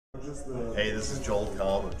Hey, this is Joel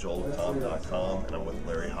Tom of joeltom.com, and I'm with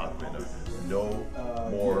Larry Hockman of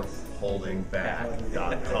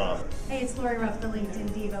NoMoreHoldingBack.com. Hey, it's Lori Ruff, the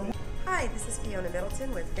LinkedIn Diva. Hi, this is Fiona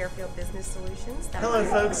Middleton with Fairfield Business Solutions. Hello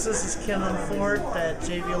folks, this is Ken Unfort at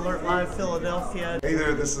JV Alert Live Philadelphia. Hey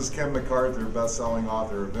there, this is Ken MacArthur, best-selling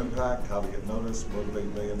author of Impact, How to Get Noticed, Motivate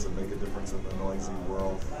Millions, and Make a Difference in the Noisy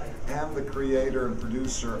World, and the creator and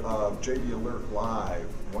producer of JV Alert Live,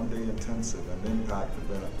 one-day intensive and impact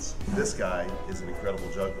events. This guy is an incredible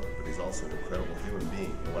juggler, but he's also an incredible human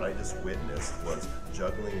being. And what I just witnessed was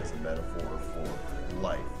juggling as a metaphor for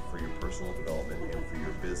life, for your personal development, and for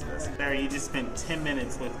your business. Larry, you just spent 10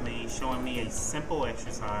 minutes with me showing me a simple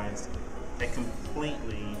exercise that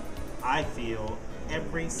completely, I feel,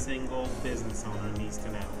 every single business owner needs to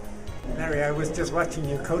know. Larry, I was just watching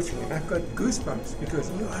you coaching and I've got goosebumps because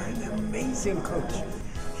you are an amazing coach.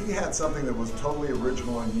 He had something that was totally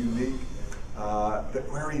original and unique,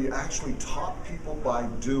 where he actually taught people by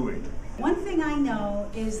doing. One thing I know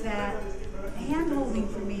is that hand-holding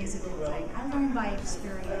for me is a good thing. I learned by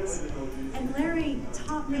experience. And Larry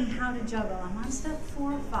taught me how to juggle. I'm on step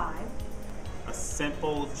 4 or 5. A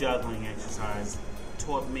simple juggling exercise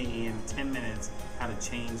taught me in 10 minutes how to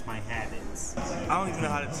change my habits. I don't even know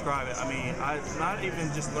how to describe it. I mean, I've not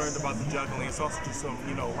even just learned about the juggling. It's also just some,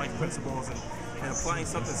 life principles and applying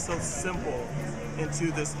something so simple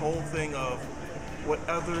into this whole thing of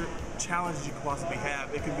whatever challenges you could possibly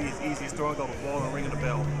have. It could be as easy as throwing up a ball and ringing a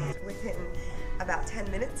bell. Within about 10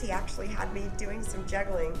 minutes, he actually had me doing some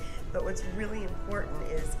juggling, but what's really important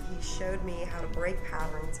is he showed me how to break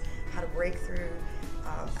patterns, how to break through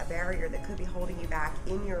a barrier that could be holding you back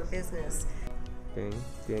in your business. Ding,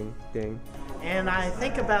 ding, ding. And I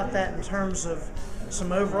think about that in terms of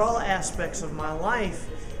some overall aspects of my life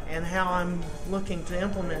and how I'm looking to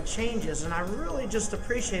implement changes. And I really just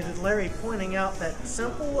appreciated Larry pointing out that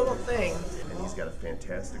simple little thing. And he's got a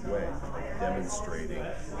fantastic way of demonstrating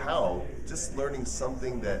how just learning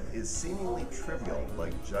something that is seemingly trivial,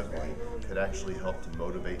 like juggling, could actually help to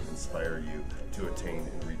motivate and inspire you to attain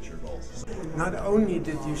and reach your goals. Not only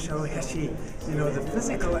did you show Heshi, the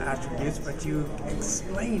physical attributes, but you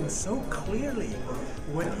explained so clearly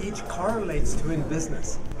what each correlates to in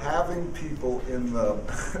business. Having people in the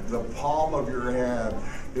palm of your hand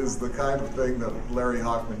is the kind of thing that Larry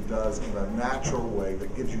Hockman does in a natural way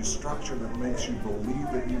that gives you structure that makes you believe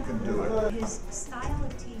that you can do it. His style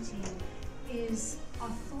of teaching is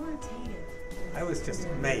authoritative. I was just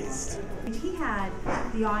amazed. He had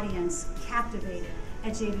the audience captivated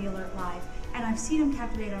at JV Alert Live, and I've seen him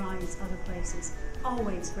captivate an audience other places.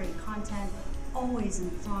 Always great content, always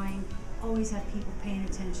implying, always have people paying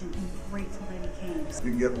attention and grateful that he came. You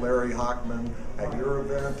can get Larry Hockman at your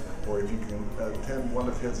event, or if you can attend one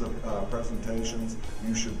of his presentations,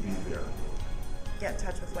 you should be there. Get in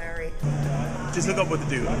touch with Larry. Just hook up with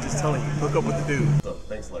the dude. I'm just telling you, hook up with the dude. So,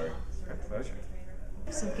 thanks, Larry. My pleasure.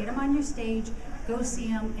 So get him on your stage, go see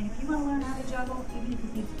him, and if you want to learn how to juggle, even if you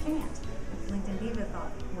think you can't, LinkedIn Diva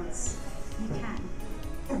thought once, you can.